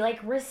be, like,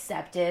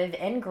 receptive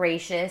and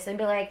gracious, and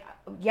be like,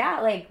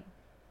 yeah, like,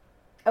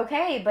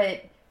 okay,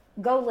 but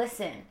go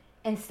listen.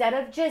 Instead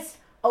of just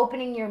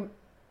opening your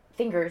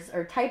fingers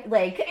or type,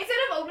 like... Instead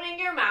of opening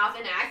your mouth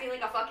and acting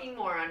like a fucking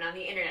moron on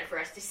the internet for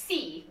us to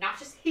see, not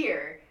just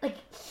hear. Like,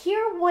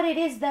 hear what it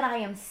is that I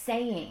am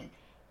saying.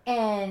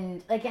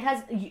 And, like,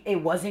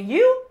 it wasn't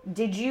you?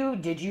 Did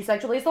you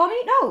sexually assault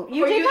me? No,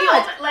 you did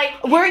not.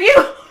 Were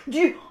you?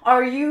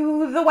 Are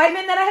you the white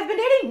man that I have been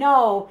dating?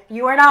 No,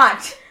 you are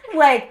not.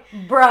 Like,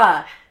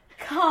 bruh,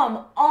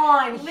 come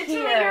on. Literally,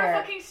 you're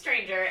a fucking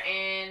stranger,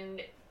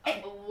 and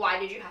why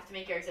did you have to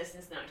make your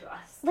existence known to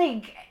us?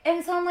 Like,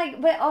 and so I'm like,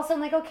 but also I'm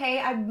like, okay,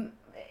 I'm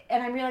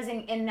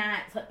realizing in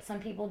that some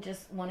people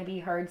just want to be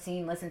heard,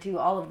 seen, listened to,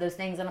 all of those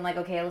things, and I'm like,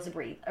 okay, let's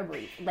breathe.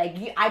 Like,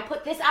 I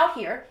put this out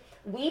here.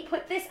 We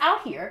put this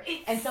out here,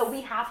 and so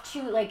we have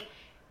to, like,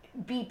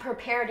 be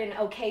prepared and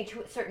okay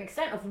to a certain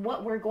extent of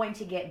what we're going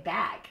to get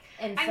back.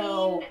 And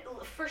so, I mean,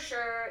 for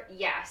sure,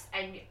 yes.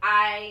 And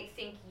I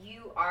think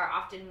you are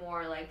often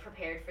more, like,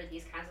 prepared for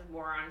these kinds of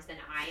morons than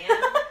I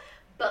am.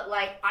 But,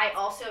 like, I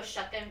also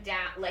shut them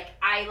down. Like,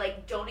 I,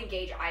 like, don't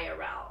engage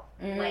IRL.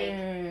 Like,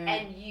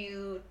 and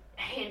you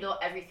handle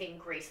everything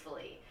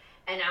gracefully.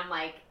 And I'm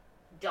like,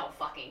 don't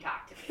fucking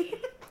talk to me.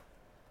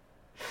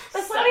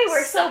 That's why we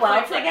work so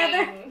well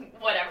together.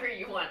 Whatever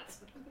you want.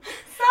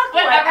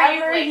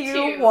 Whatever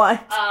you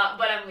want.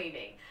 But I'm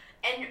leaving.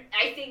 And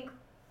I think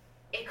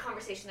a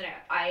conversation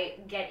that I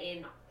get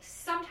in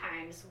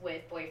sometimes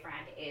with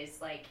boyfriend is,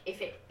 like, if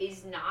it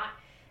is not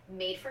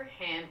made for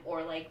him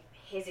or, like,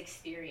 his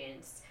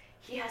experience,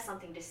 he has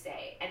something to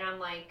say. And I'm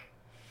like,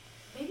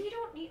 maybe you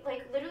don't need,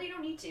 like, literally you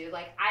don't need to.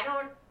 Like, I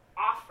don't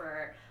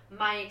offer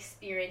my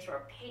experience or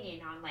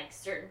opinion on, like,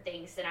 certain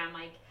things that I'm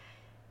like,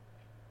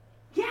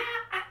 yeah,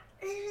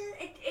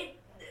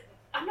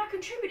 I'm not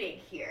contributing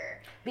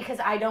here. Because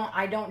I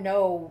don't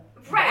know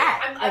right.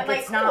 that. I'm like,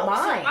 it's not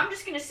mine. So I'm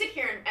just gonna sit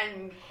here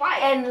and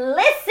quiet and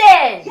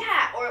listen.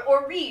 Yeah,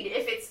 or read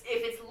if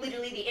it's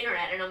literally the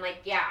internet, and I'm like,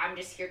 yeah, I'm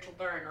just here to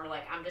learn, or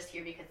like I'm just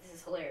here because this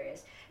is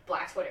hilarious.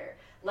 Black Twitter,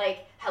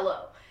 like,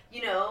 hello,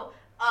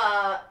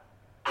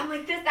 I'm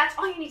like, that's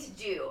all you need to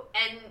do,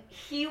 and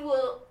he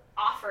will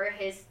offer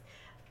his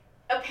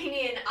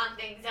opinion on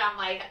things that I'm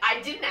like,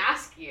 I didn't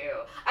ask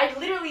you. I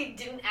literally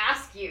didn't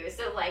ask you.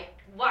 So like,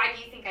 why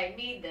do you think I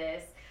need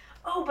this?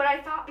 Oh, but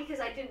I thought because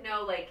I didn't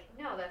know, like,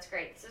 no, that's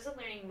great. This is a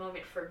learning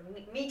moment for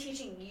me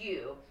teaching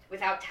you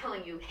without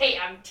telling you, hey,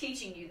 I'm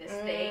teaching you this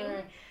thing.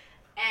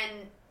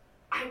 And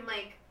I'm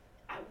like,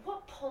 at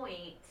what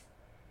point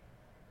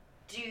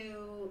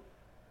do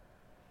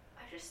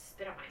I just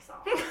spit on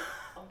myself?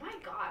 Oh my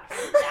god,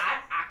 I'm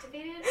that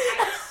activated.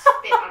 I just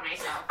spit on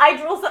myself. I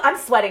drool. I'm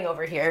sweating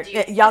over here.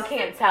 Y'all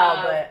can't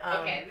tell, but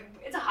okay,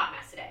 it's a hot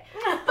mess today.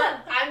 But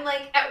I'm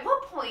like, at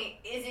what point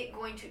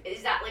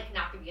is that like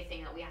not gonna be a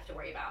thing that we have to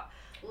worry about?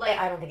 Like,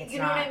 I don't think it's. You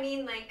know what I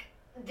mean? Like,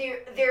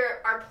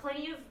 there are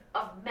plenty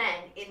of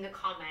men in the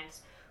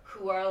comments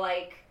who are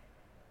like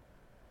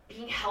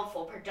being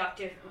helpful,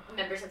 productive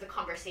members of the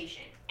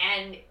conversation,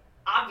 and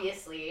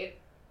obviously.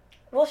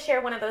 We'll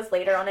share one of those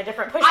later on a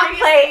different push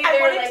Obviously, replay.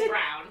 they're like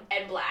brown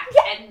and black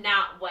and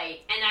not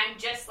white. And I'm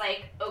just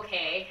like,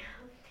 okay.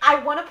 I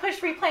want to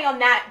push replay on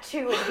that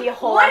too. It'd be a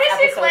whole What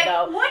episode, is it like?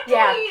 though. What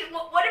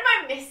am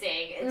I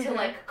missing to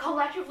like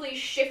collectively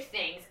shift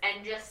things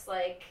and just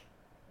like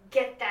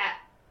get that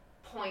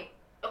point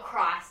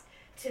across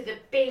to the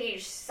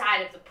beige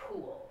side of the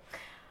pool?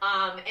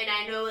 And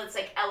I know it's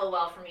like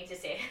LOL for me to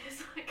say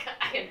this. Like,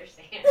 I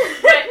understand,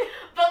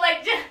 but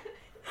like just.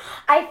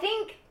 I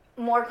think.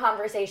 More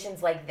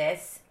conversations like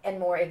this and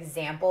more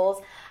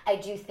examples, I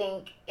do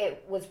think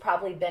it was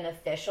probably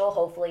beneficial.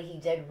 Hopefully he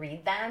did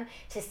read them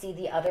to see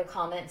the other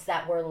comments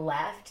that were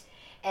left.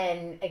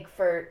 And like,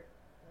 for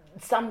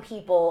some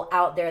people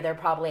out there, they're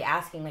probably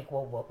asking like,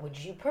 well, what would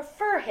you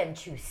prefer him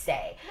to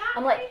say?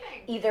 I'm like,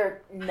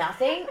 either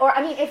nothing, or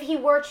I mean, if he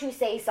were to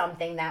say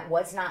something that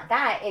was not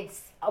that,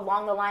 it's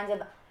along the lines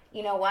of,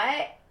 you know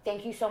what?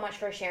 Thank you so much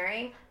for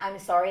sharing. I'm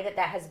sorry that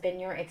has been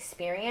your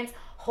experience.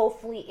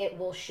 Hopefully it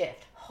will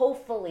shift.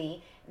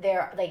 Hopefully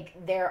there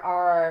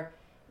are,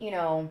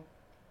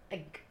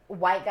 like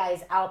white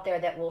guys out there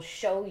that will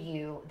show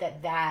you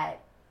that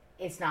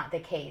is not the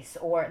case.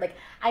 Or like,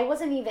 I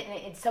wasn't even,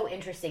 it's so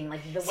interesting.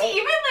 Like the way.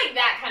 Even like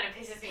that kind of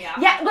pisses me off.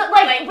 Yeah, but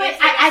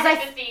as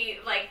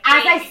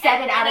I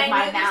said it out of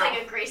my mouth.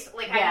 Like a grace,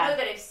 like I know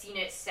that I've seen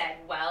it said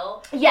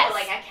well. Yes.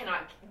 But like I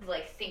cannot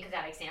like think of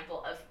that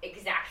example of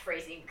exact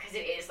phrasing because it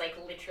is like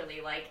literally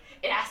like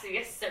it has to be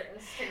a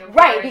certain string of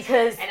right, words,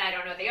 because and I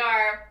don't know what they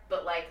are,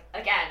 but like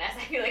again, as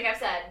I feel like I've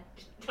said,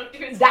 don't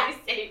do as I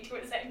say, do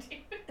as I do.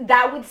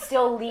 That would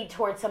still lead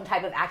towards some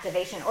type of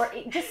activation, or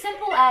just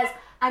simple as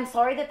I'm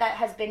sorry that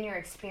has been your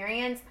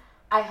experience.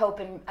 I hope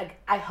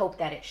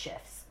that it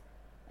shifts.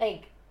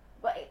 Like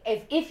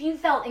if you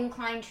felt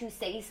inclined to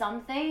say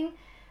something,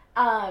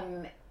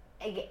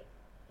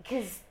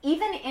 because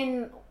even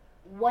in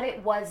what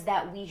it was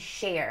that we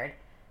shared,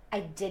 I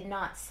did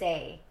not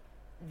say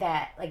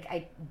that, like,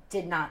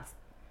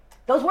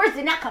 those words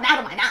did not come out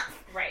of my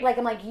mouth. Right. Like,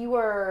 I'm like,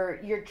 you're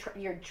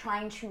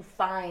trying to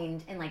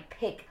find and, like,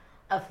 pick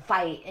a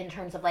fight in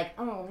terms of, like,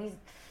 oh,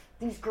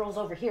 these girls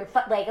over here.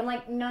 Like, I'm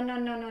like,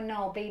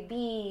 no,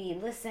 baby.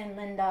 Listen,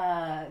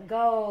 Linda,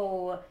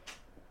 go.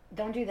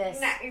 Don't do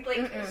this. Next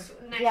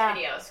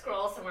video,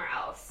 scroll somewhere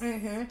else.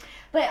 Mm-hmm.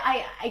 But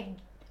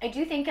I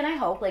do think and I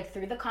hope, like,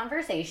 through the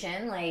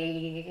conversation, like,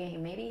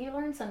 maybe you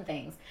learned some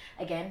things.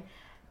 Again,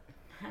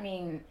 I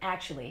mean,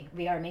 actually,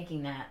 we are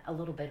making that a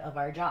little bit of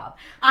our job.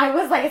 I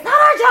was like, it's not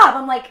our job.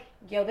 I'm like,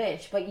 yo,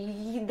 bitch, but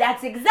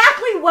that's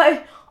exactly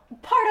what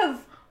part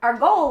of our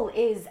goal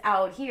is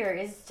out here,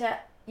 is to,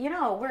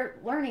 we're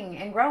learning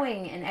and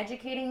growing and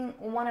educating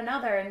one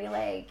another and be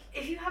like...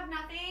 If you have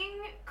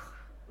nothing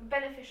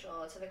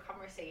beneficial to the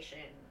conversation,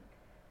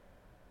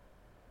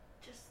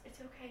 just, it's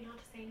okay not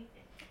to say anything.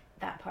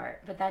 That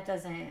part, but that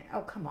doesn't.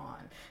 Oh, come on.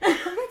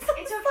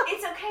 It's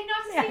okay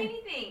not to say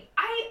anything.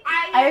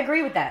 I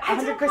agree with that. 100%.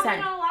 I don't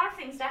comment on a lot of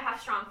things that I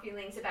have strong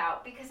feelings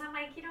about because I'm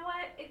like, you know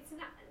what? It's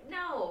not.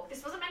 No,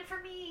 this wasn't meant for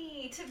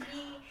me to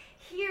be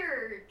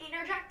here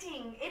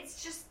interjecting.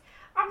 It's just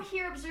I'm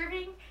here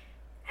observing.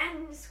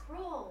 And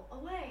scroll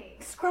away.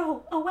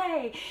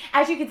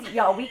 As you can see,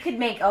 y'all, we could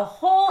make a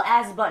whole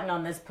ass button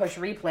on this push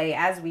replay,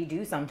 as we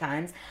do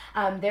sometimes.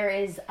 There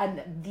is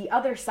the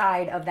other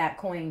side of that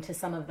coin to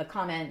some of the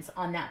comments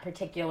on that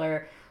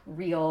particular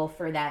reel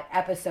for that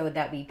episode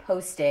that we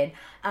posted.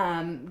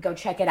 Go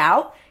check it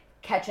out.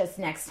 Catch us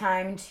next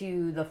time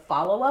to the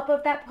follow-up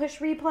of that push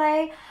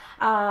replay.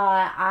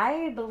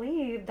 I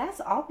believe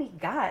that's all we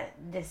got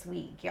this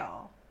week,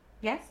 y'all.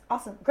 Yes?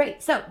 Awesome.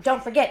 Great. So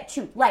don't forget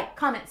to like,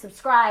 comment,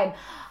 subscribe.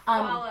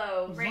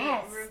 Follow,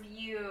 rate,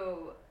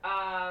 review.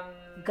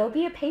 Go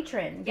be a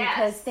patron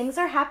because things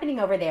are happening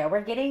over there.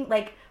 We're getting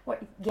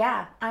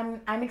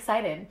I'm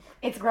excited.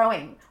 It's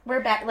growing.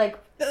 We're back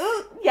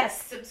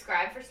yes.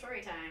 Subscribe for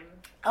story time.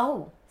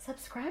 Oh,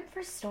 subscribe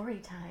for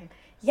story time.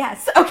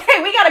 Yes.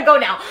 Okay, we gotta go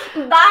now.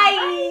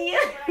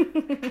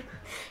 Bye.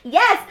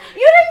 Yes.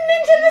 You didn't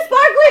mention the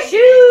sparkly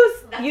shoes.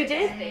 That's You a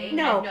did? good thing.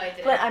 No. No, I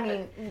didn't. But I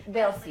mean,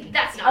 they'll see.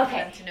 That's not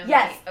Okay. fun to know.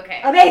 Yes.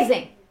 Okay.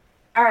 Amazing.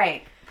 All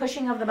right.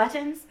 Pushing of the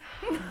buttons.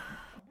 Oh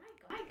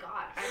my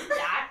god, I'm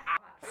that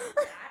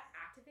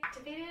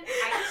activated.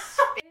 I just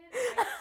spit.